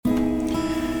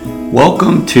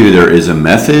Welcome to There Is a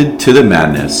Method to the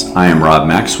Madness. I am Rob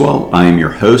Maxwell. I am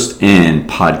your host and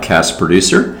podcast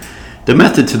producer. The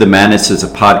Method to the Madness is a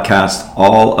podcast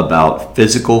all about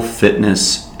physical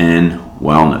fitness and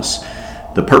wellness.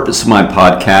 The purpose of my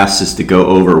podcast is to go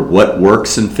over what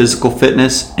works in physical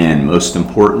fitness and, most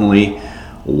importantly,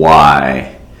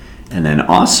 why. And then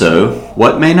also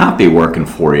what may not be working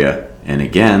for you, and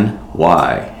again,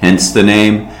 why. Hence the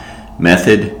name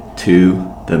Method to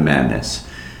the Madness.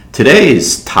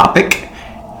 Today's topic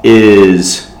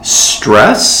is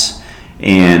stress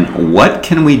and what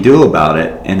can we do about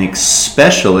it, and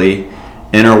especially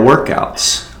in our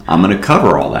workouts. I'm going to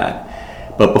cover all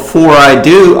that. But before I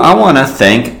do, I want to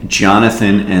thank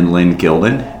Jonathan and Lyn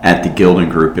Gildon at the Gildon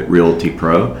Group at Realty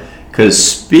Pro, because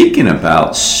speaking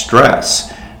about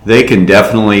stress, they can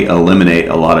definitely eliminate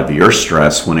a lot of your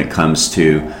stress when it comes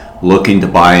to looking to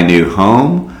buy a new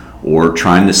home or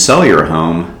trying to sell your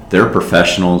home. They're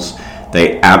professionals.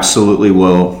 They absolutely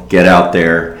will get out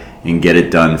there and get it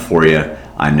done for you.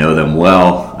 I know them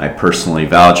well. I personally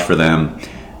vouch for them.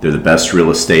 They're the best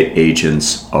real estate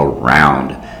agents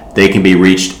around. They can be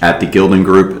reached at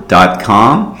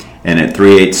thegildongroup.com and at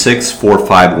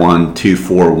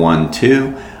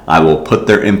 386-451-2412. I will put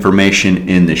their information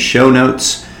in the show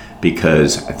notes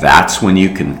because that's when you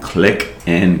can click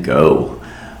and go.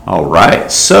 All right,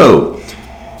 so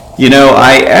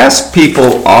I ask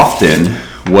people often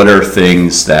what are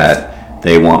things that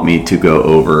they want me to go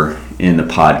over in the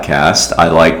podcast. I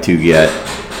like to get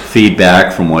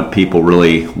feedback from what people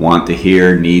really want to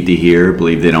hear, need to hear,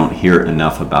 believe they don't hear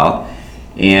enough about.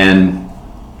 And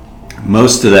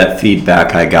most of that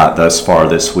feedback I got thus far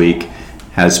this week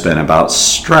has been about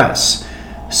stress.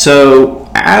 So,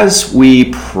 as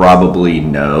we probably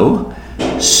know,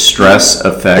 stress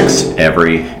affects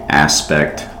every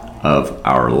aspect of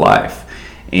our life,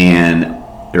 and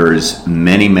there's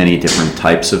many different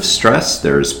types of stress.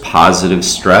 There's positive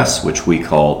stress, which we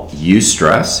call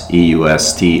eustress,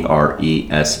 eustress.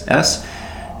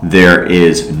 There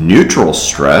is neutral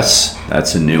stress,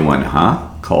 that's a new one,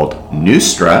 called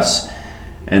eustress.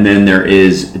 And then there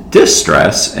is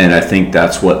distress, and I think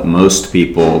that's what most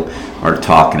people are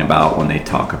talking about when they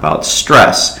talk about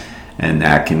stress. And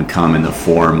that can come in the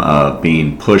form of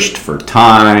being pushed for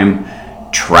time,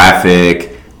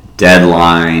 traffic,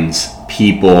 deadlines,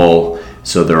 people.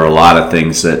 So there are a lot of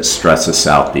things that stress us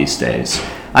out these days.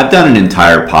 I've done an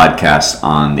entire podcast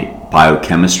on the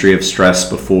biochemistry of stress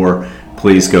before.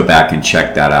 Please go back and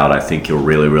check that out. I think you'll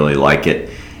really like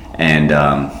it. And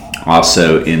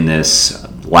also in this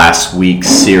last week's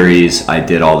series, I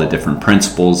did all the different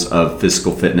principles of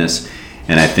physical fitness.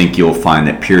 And I think you'll find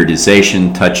that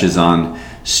periodization touches on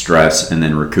stress, and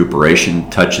then recuperation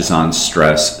touches on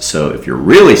stress. So if you're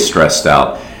really stressed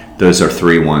out, those are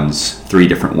three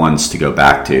different ones to go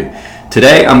back to.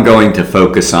 Today I'm going to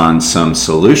focus on some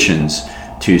solutions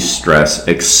to stress,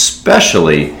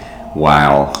 especially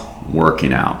while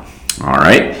working out. All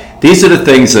right, these are the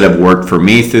things that have worked for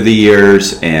me through the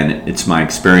years, and it's my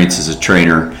experience as a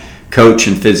trainer, coach,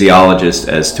 and physiologist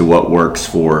as to what works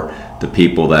for the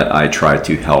people that I try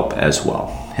to help as well,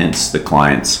 hence the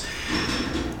clients.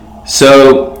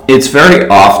 So it's very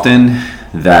often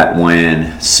that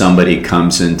when somebody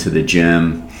comes into the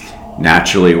gym,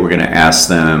 naturally we're going to ask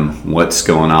them what's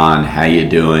going on, how you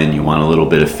doing, you want a little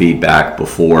bit of feedback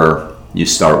before you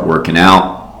start working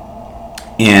out.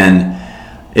 And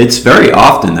it's very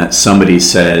often that somebody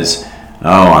says,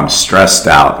 oh, I'm stressed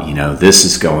out, this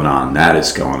is going on, that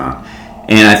is going on.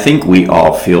 And I think we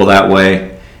all feel that way.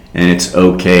 And it's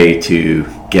okay to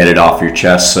get it off your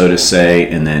chest, so to say,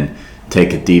 and then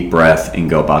take a deep breath and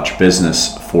go about your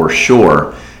business for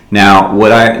sure. Now,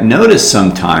 what I notice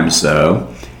sometimes, though,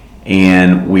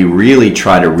 and we really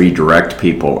try to redirect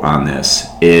people on this,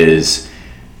 is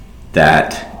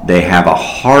that they have a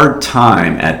hard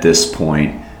time at this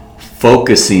point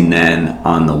focusing then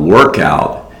on the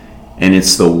workout. And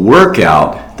it's the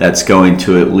workout that's going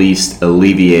to at least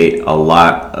alleviate a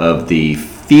lot of the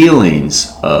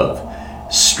feelings of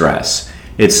stress.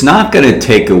 It's not going to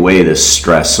take away the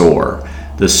stressor.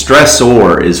 The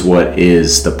stressor is what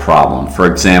is the problem. For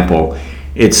example,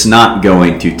 it's not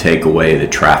going to take away the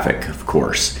traffic, of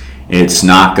course. It's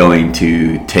not going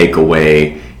to take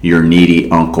away your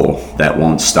needy uncle that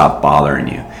won't stop bothering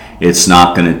you. It's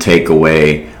not going to take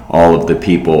away all of the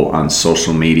people on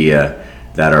social media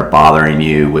that are bothering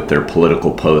you with their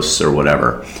political posts or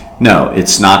whatever. No,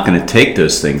 it's not going to take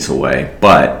those things away,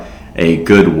 but a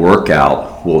good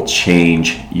workout will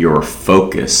change your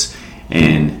focus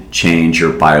and change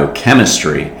your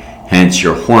biochemistry, hence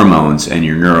your hormones and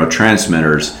your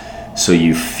neurotransmitters, so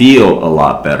you feel a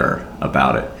lot better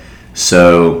about it.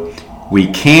 So we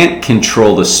can't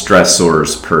control the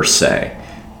stressors per se,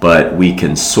 but we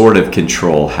can sort of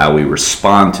control how we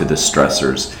respond to the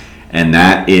stressors. And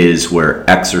that is where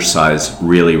exercise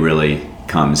really, really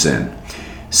comes in.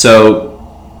 So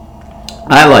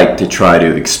I like to try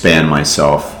to expand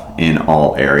myself in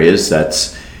all areas.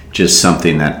 That's just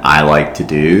something that I like to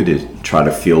do to try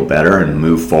to feel better and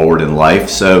move forward in life.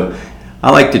 So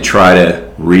I like to try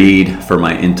to read for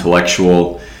my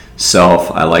intellectual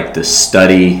self. I like to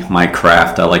study my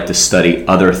craft. I like to study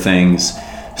other things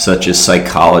such as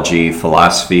psychology,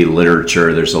 philosophy,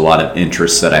 literature. There's a lot of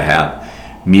interests that I have.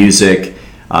 Music.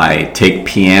 I take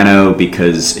piano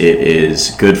because it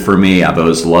is good for me. I've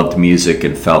always loved music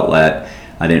and felt that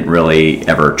I didn't really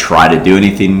ever try to do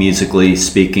anything musically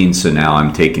speaking, so now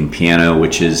I'm taking piano,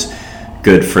 which is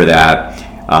good for that.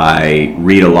 I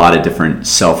read a lot of different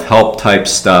self-help type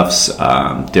stuffs,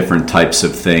 different types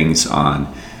of things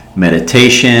on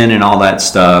meditation and all that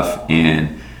stuff,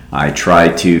 and I try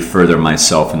to further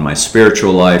myself in my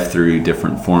spiritual life through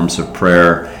different forms of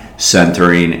prayer,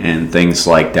 centering, and things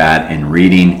like that, and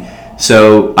reading.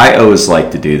 So I always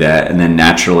like to do that, and then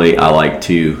naturally I like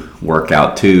to work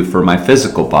out too for my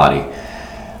physical body.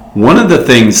 One of the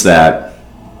things that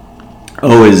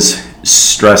always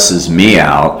stresses me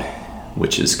out,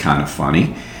 which is kind of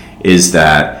funny, is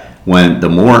that when the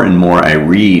more and more I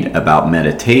read about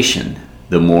meditation,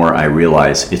 the more I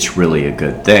realize it's really a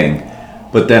good thing.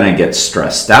 But then I get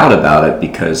stressed out about it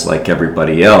because, like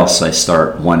everybody else, I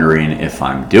start wondering if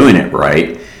I'm doing it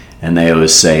right. And they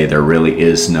always say there really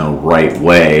is no right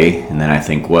way. And then I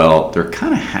think, well, there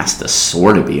kind of has to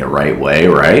sort of be a right way,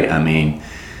 right? I mean,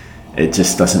 it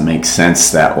just doesn't make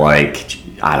sense that, like,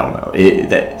 I don't know,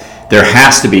 that there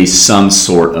has to be some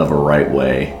sort of a right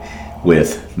way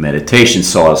with meditation.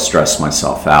 So I'll stress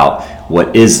myself out.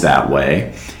 What is that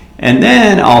way? And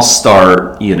then I'll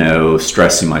start,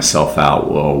 stressing myself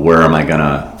out. Well, where am I going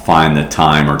to find the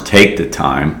time or take the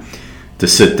time to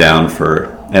sit down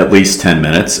for at least 10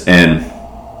 minutes? And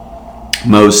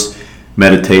most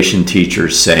meditation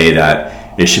teachers say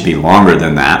that it should be longer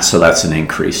than that, so that's an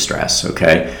increased stress,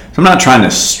 okay? So I'm not trying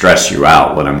to stress you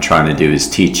out. What I'm trying to do is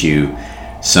teach you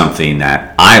something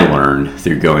that I learned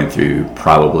through going through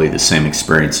probably the same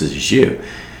experiences as you.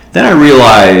 Then I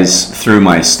realized through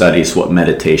my studies what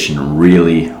meditation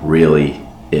really, really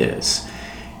is.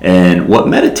 And what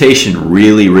meditation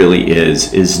really, really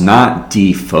is not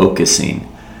defocusing,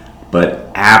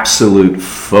 but absolute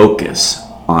focus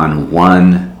on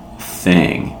one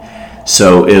thing.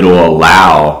 So it'll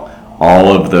allow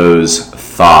all of those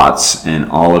thoughts and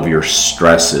all of your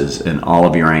stresses and all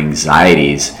of your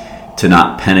anxieties to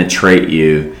not penetrate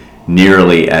you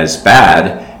nearly as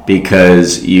bad,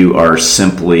 because you are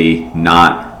simply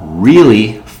not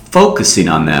really focusing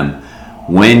on them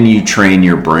when you train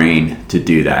your brain to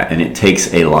do that. And it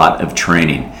takes a lot of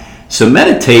training. So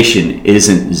meditation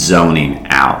isn't zoning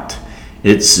out,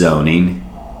 it's zoning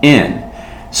in.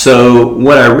 So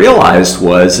what I realized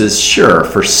is sure,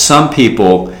 for some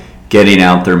people, getting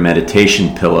out their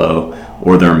meditation pillow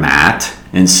or their mat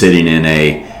and sitting in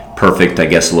a perfect,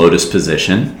 lotus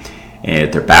position,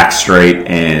 and their back straight,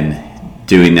 and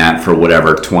doing that for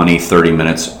whatever 20, 30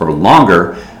 minutes or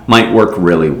longer might work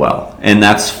really well, and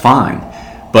that's fine.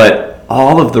 But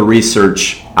all of the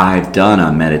research I've done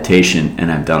on meditation,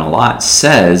 and I've done a lot,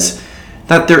 says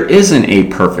that there isn't a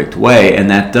perfect way, and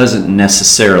that doesn't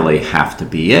necessarily have to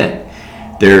be it.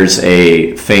 There's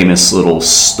a famous little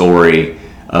story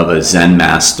of a Zen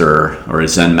master, or a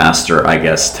Zen master,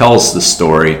 tells the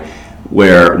story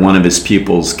where one of his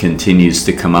pupils continues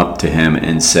to come up to him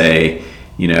and say,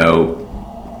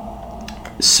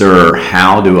 "Sir,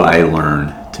 how do I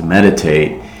learn to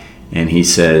meditate?" And he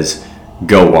says,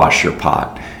 "Go wash your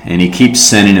pot." And he keeps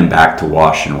sending him back to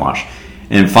wash and wash.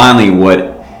 And finally,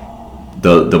 what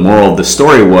the moral of the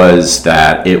story was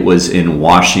that it was in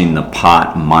washing the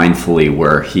pot mindfully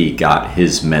where he got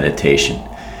his meditation.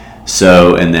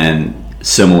 So, and then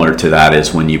similar to that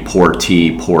is when you pour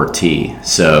tea, pour tea.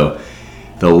 So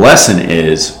the lesson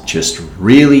is just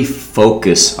really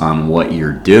focus on what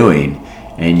you're doing,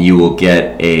 and you will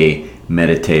get a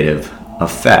meditative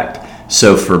effect.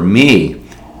 So for me,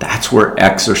 that's where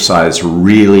exercise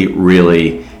really,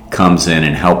 really comes in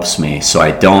and helps me. So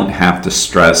I don't have to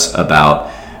stress about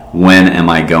when am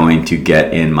I going to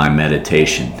get in my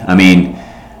meditation. I mean,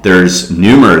 there's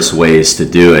numerous ways to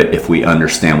do it if we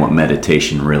understand what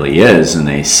meditation really is. And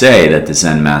they say that the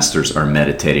Zen masters are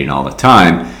meditating all the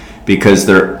time because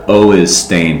they're always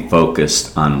staying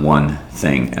focused on one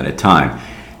thing at a time.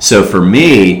 So for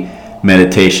me,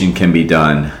 meditation can be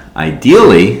done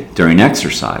ideally during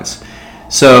exercise.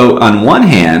 So on one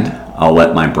hand, I'll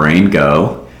let my brain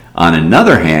go. On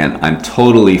another hand, I'm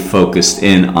totally focused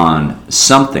in on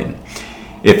something.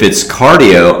 If it's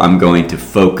cardio, I'm going to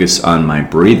focus on my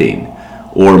breathing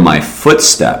or my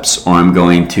footsteps, or I'm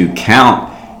going to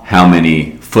count how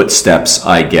many footsteps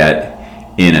I get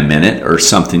in a minute or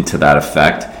something to that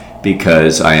effect,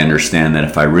 because I understand that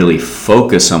if I really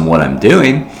focus on what I'm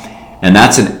doing, and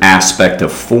that's an aspect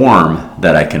of form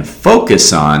that I can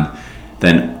focus on,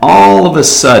 then all of a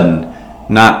sudden,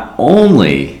 not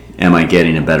only am I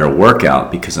getting a better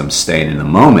workout because I'm staying in the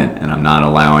moment and I'm not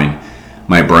allowing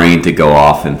my brain to go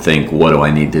off and think, what do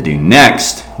I need to do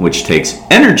next, which takes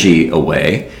energy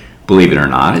away. Believe it or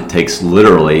not, it takes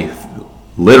literal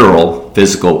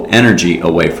physical energy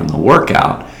away from the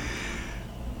workout.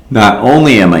 Not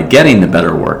only am I getting the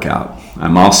better workout,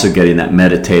 I'm also getting that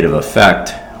meditative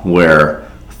effect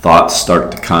where thoughts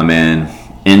start to come in,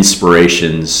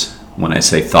 inspirations. When I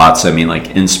say thoughts, I mean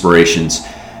like inspirations.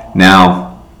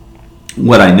 Now,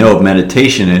 what I know of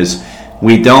meditation is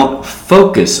we don't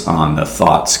focus on the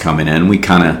thoughts coming in. We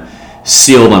kind of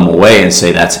seal them away and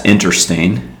say, that's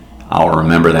interesting, I'll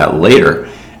remember that later,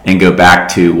 and go back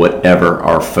to whatever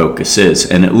our focus is.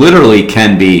 And it literally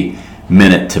can be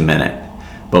minute to minute.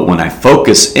 But when I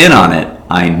focus in on it,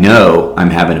 I know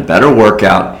I'm having a better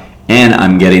workout and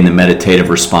I'm getting the meditative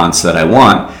response that I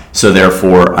want. So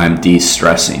therefore, I'm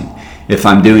de-stressing. If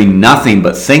I'm doing nothing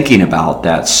but thinking about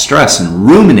that stress and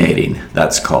ruminating,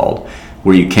 that's called,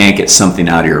 where you can't get something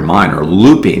out of your mind, or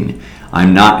looping,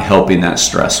 I'm not helping that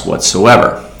stress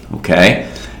whatsoever.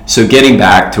 Okay? So getting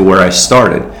back to where I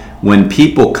started, when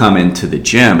people come into the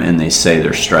gym and they say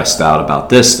they're stressed out about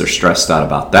this, they're stressed out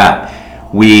about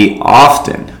that, we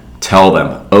often tell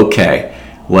them, okay,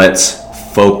 let's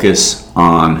focus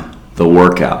on the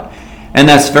workout. And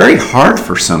that's very hard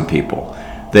for some people.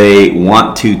 They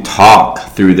want to talk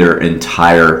through their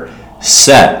entire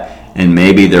set, and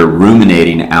maybe they're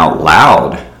ruminating out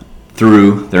loud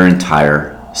through their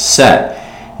entire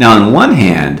set. Now, on one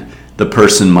hand, the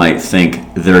person might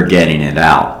think they're getting it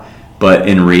out, but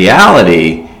in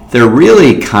reality, they're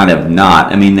really kind of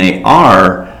not. I mean, they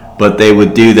are, but they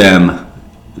would do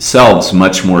themselves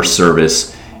much more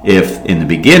service if in the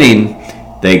beginning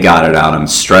they got it out. I'm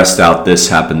stressed out, this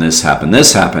happened, this happened,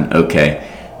 this happened. Okay,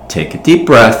 take a deep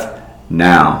breath.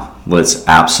 Now, let's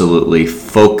absolutely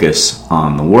focus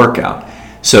on the workout.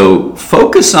 So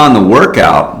focus on the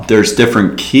workout. There's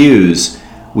different cues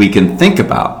we can think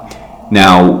about.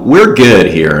 Now, we're good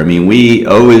here. I mean, we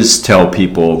always tell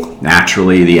people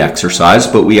naturally the exercise,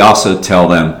 but we also tell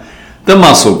them the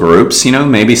muscle groups. You know,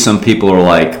 maybe some people are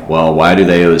like, well, why do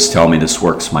they always tell me this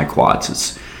works my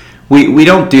quads? We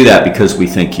don't do that because we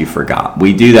think you forgot.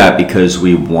 We do that because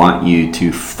we want you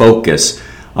to focus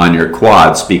on your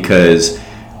quads, because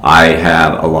I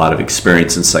have a lot of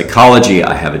experience in psychology.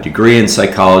 I have a degree in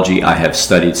psychology. I have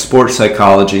studied sports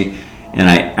psychology, and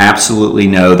I absolutely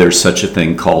know there's such a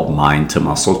thing called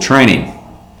mind-to-muscle training.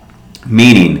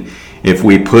 Meaning, if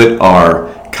we put our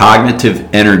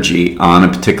cognitive energy on a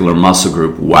particular muscle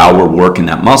group while we're working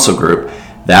that muscle group,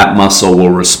 that muscle will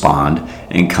respond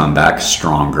and come back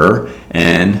stronger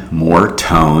and more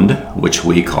toned, which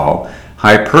we call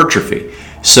hypertrophy.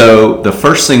 So the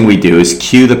first thing we do is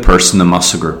cue the person, the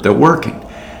muscle group they're working.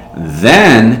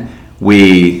 Then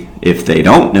we, if they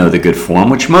don't know the good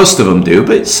form, which most of them do,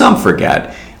 but some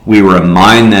forget, we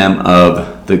remind them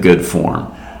of the good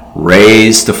form.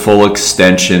 Raise to full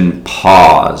extension,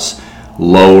 pause,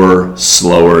 lower,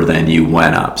 slower than you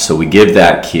went up. So we give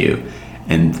that cue.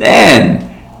 And then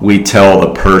we tell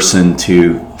the person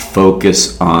to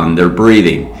focus on their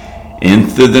breathing. In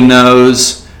through the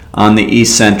nose on the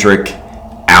eccentric,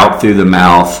 out through the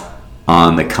mouth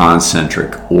on the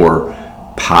concentric or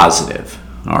positive.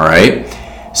 All right?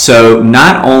 So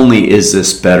not only is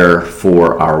this better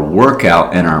for our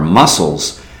workout and our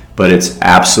muscles, but it's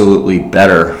absolutely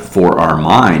better for our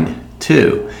mind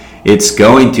too. It's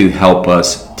going to help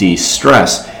us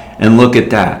de-stress. And look at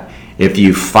that. If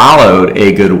you followed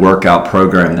a good workout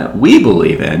program that we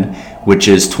believe in, which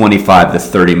is 25 to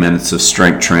 30 minutes of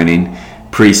strength training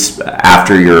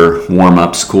after your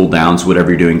warm-ups, cool-downs,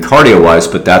 whatever you're doing cardio-wise,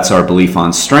 but that's our belief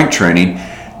on strength training,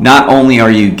 not only are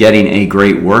you getting a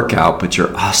great workout, but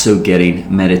you're also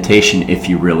getting meditation if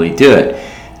you really do it.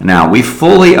 Now, we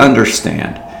fully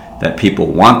understand that people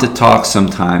want to talk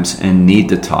sometimes and need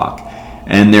to talk,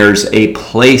 and there's a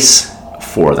place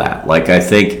for that. Like, I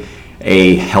think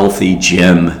a healthy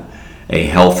gym, a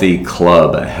healthy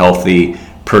club, a healthy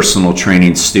personal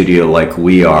training studio like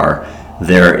we are,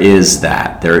 there is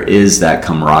that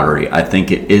camaraderie. I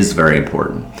think it is very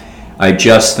important. I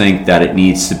just think that it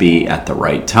needs to be at the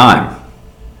right time.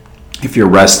 If you're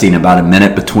resting about a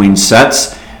minute between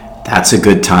sets, that's a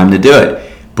good time to do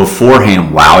it.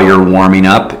 Beforehand, while you're warming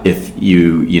up, if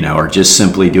you are just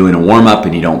simply doing a warm-up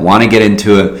and you don't want to get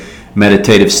into a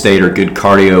meditative state or good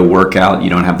cardio workout, you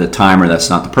don't have the time or that's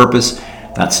not the purpose,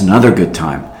 that's another good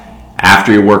time.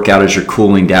 After your workout, as you're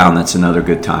cooling down, that's another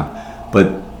good time.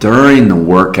 But during the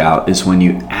workout is when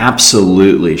you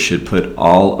absolutely should put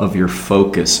all of your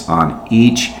focus on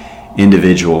each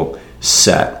individual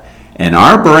set. And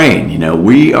our brain,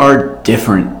 we are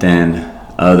different than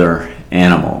other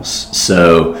animals.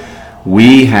 So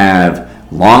we have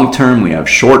long-term, we have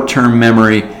short-term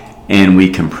memory, and we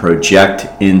can project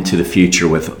into the future,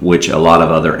 with which a lot of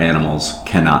other animals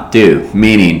cannot do,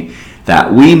 meaning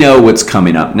that we know what's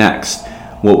coming up next.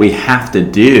 What we have to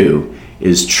do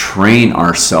is train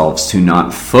ourselves to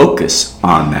not focus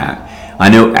on that. I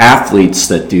know athletes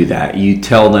that do that. You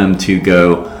tell them to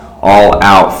go all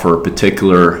out for a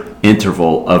particular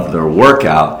interval of their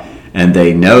workout, and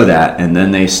they know that, and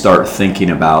then they start thinking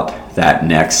about that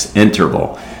next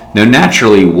interval. Now,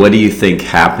 naturally, what do you think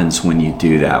happens when you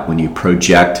do that, when you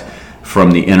project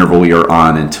from the interval you're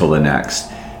on until the next?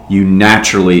 You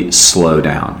naturally slow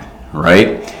down,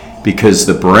 right? Because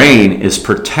the brain is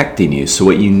protecting you. So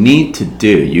what you need to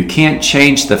do, you can't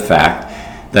change the fact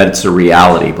that it's a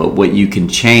reality, but what you can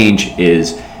change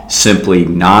is simply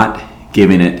not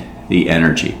giving it the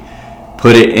energy.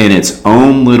 Put it in its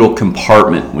own little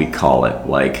compartment, we call it.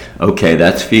 Like, okay,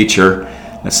 that's future.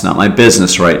 That's not my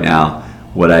business right now.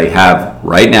 What I have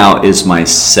right now is my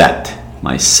set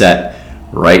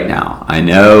right now. I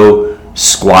know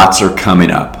squats are coming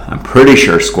up. I'm pretty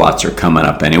sure squats are coming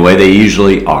up anyway. They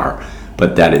usually are.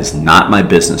 But that is not my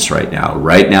business right now.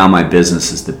 Right now, my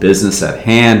business is the business at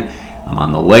hand. I'm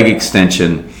on the leg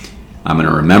extension. I'm going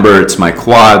to remember it's my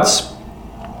quads.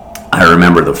 I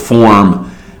remember the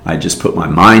form. I just put my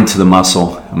mind to the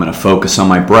muscle. I'm going to focus on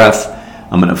my breath.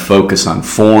 I'm going to focus on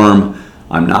form.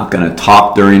 I'm not going to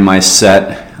talk during my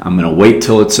set. I'm going to wait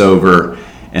till it's over,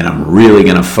 and I'm really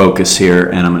going to focus here,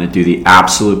 and I'm going to do the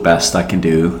absolute best I can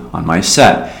do on my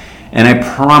set. And I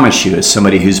promise you, as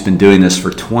somebody who's been doing this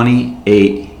for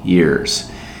 28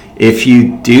 years, if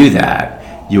you do that,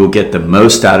 you will get the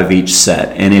most out of each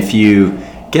set. And if you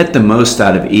get the most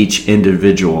out of each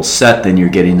individual set, then you're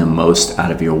getting the most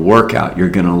out of your workout. You're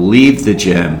going to leave the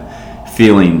gym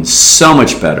feeling so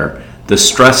much better. The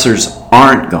stressors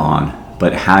aren't gone,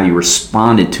 but how you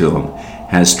responded to them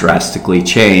has drastically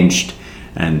changed,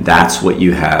 and that's what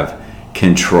you have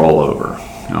control over.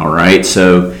 All right,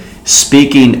 so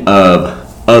speaking of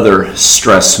other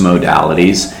stress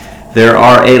modalities, there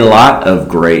are a lot of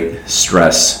great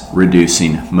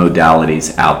stress-reducing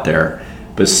modalities out there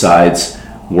besides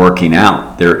working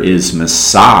out. There is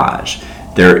massage,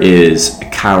 there is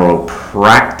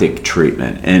chiropractic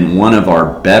treatment, and one of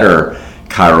our better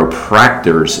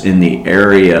chiropractors in the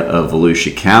area of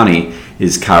Volusia County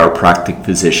is Chiropractic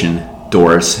Physician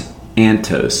Doris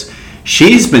Antos.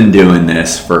 She's been doing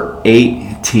this for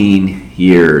 18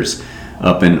 years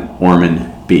up in Ormond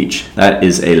Beach. That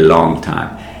is a long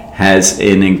time. Has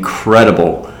an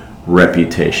incredible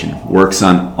reputation. Works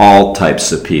on all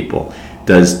types of people.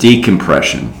 Does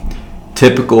decompression,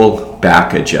 typical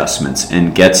back adjustments,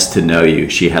 and gets to know you.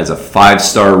 She has a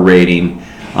 5-star rating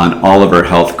on all of her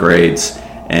health grades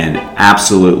and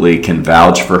absolutely can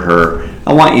vouch for her.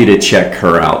 I want you to check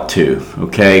her out too,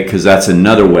 okay? Because that's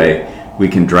another way we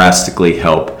can drastically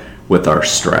help with our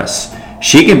stress.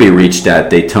 She can be reached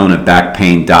at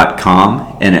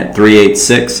DaytonaBackPain.com and at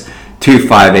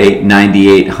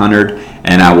 386-258-9800,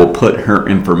 and I will put her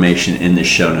information in the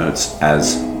show notes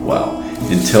as well.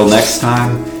 Until next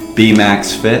time, be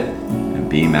Max Fit and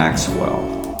be Max Well.